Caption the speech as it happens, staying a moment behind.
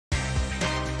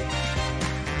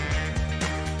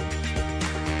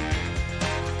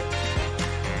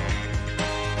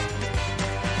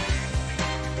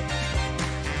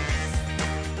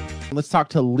Let's talk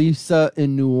to Lisa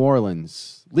in New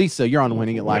Orleans. Lisa, you're on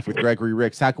Winning at Life with Gregory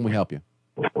Ricks. How can we help you?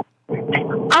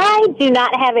 I do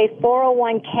not have a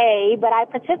 401k, but I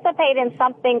participate in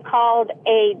something called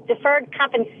a deferred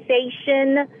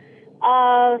compensation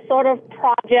sort of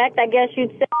project, I guess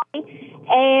you'd say.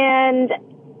 And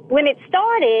when it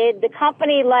started, the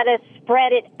company let us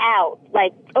spread it out,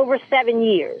 like over 7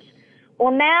 years.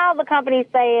 Well, now the company's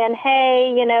saying,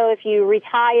 hey, you know, if you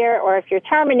retire or if you're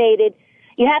terminated,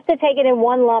 you have to take it in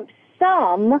one lump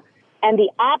sum, and the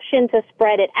option to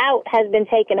spread it out has been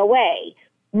taken away.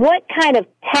 What kind of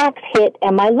tax hit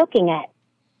am I looking at?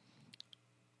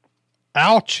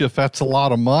 Ouch, if that's a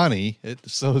lot of money.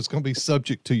 So it's going to be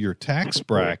subject to your tax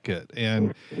bracket.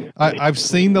 And I've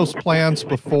seen those plans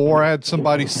before. I had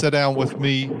somebody sit down with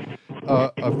me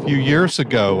a few years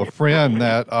ago, a friend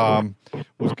that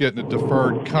was getting a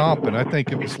deferred comp, and I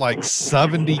think it was like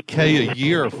 $70K a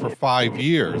year for 5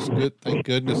 years. Thank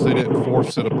goodness they didn't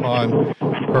force it upon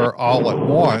her all at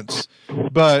once.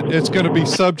 But it's going to be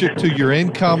subject to your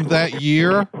income that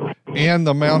year, and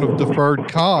the amount of deferred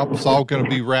comp is all going to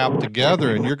be wrapped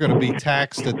together, and you're going to be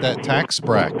taxed at that tax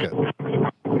bracket.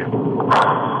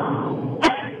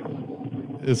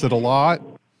 Is it a lot?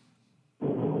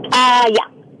 Yeah.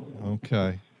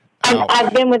 Okay.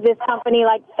 I've been with this company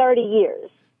like 30 years.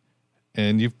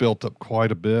 And you've built up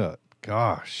quite a bit.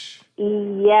 Gosh.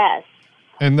 Yes.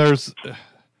 And there's...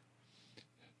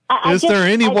 Is there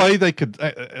any way they could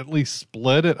at least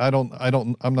split it? I'm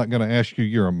not going to ask you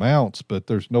your amounts, but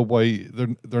there's no way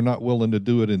they're not willing to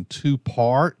do it in two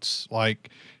parts. Like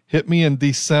hit me in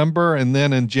December and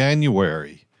then in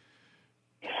January.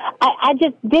 I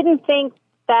just didn't think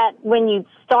that when you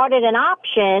started an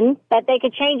option that they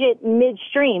could change it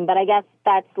midstream, but I guess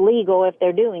that's legal if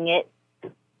they're doing it.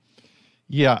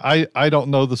 Yeah, I don't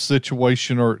know the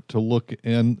situation or to look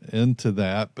into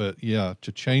that, but yeah,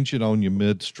 to change it on you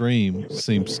midstream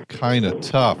seems kind of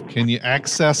tough. Can you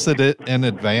access it in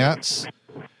advance?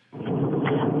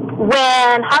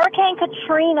 When Hurricane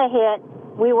Katrina hit,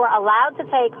 we were allowed to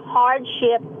take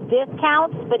hardship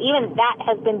discounts, but even that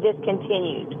has been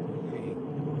discontinued.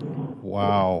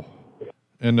 Wow.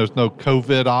 And there's no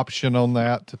COVID option on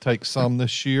that to take some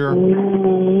this year?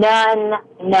 None.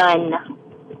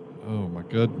 Oh my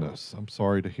goodness. I'm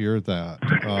sorry to hear that.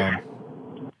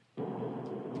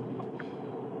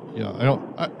 Yeah,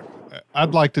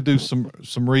 I'd like to do some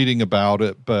reading about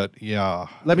it, but yeah.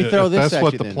 Let me throw this at you. That's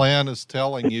what the plan is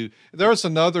telling you. There's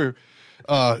another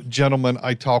gentleman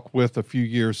I talked with a few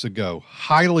years ago,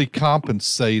 highly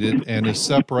compensated, and his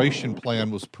separation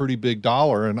plan was pretty big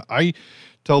dollar. And I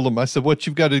told him, I said, what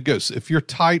you've got to do is if you're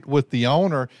tight with the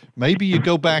owner, maybe you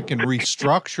go back and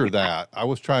restructure that. I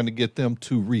was trying to get them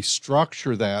to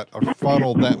restructure that or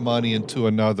funnel that money into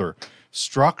another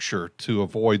structure to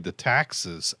avoid the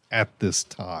taxes at this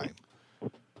time.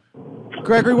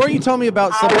 Gregory, what are you telling me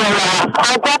about something?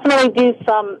 I'll definitely do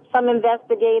some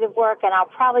investigative work, and I'll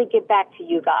probably get back to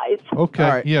you guys. Okay.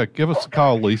 Right. Yeah, give us a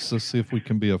call, Lisa, see if we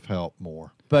can be of help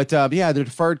more. But yeah, the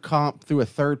deferred comp through a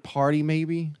third party,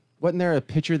 maybe. Wasn't there a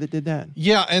picture that did that?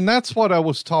 Yeah, and that's what I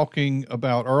was talking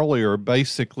about earlier.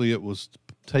 Basically, it was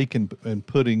taking and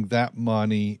putting that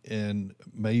money in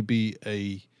maybe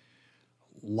a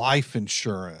life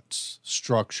insurance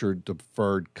structured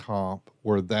deferred comp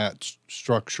where that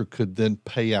structure could then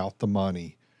pay out the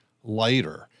money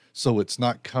later. So it's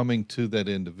not coming to that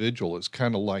individual. It's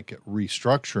kind of like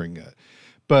restructuring it.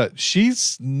 But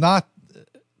she's not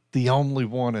the only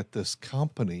one at this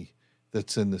company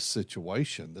that's in this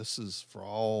situation. This is for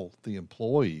all the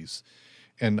employees.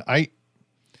 And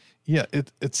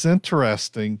it's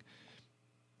interesting.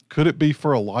 Could it be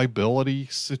for a liability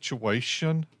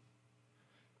situation?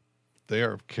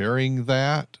 They're carrying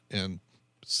that and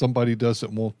somebody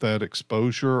doesn't want that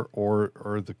exposure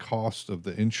or the cost of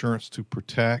the insurance to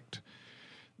protect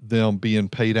them being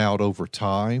paid out over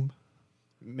time.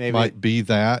 Maybe might be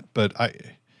that, but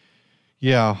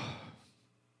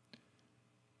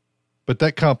But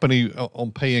that company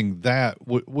on paying that,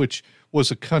 which was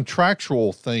a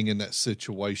contractual thing in that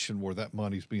situation where that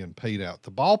money's being paid out.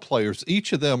 The ball players,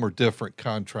 each of them are different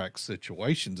contract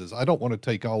situations. Is I don't want to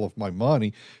take all of my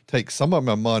money, take some of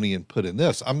my money and put in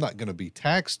this. I'm not going to be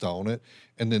taxed on it.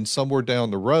 And then somewhere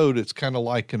down the road, it's kind of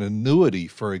like an annuity,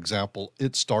 for example.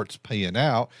 It starts paying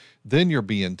out. Then you're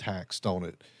being taxed on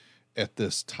it at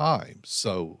this time.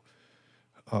 So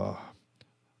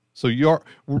you're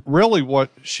really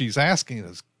what she's asking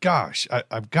is, gosh,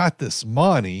 I've got this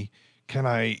money. Can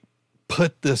I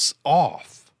put this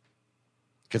off?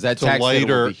 Because that tax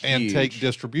later and take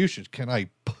distributions. Can I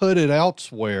put it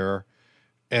elsewhere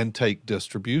and take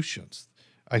distributions?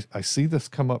 I see this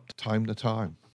come up time to time.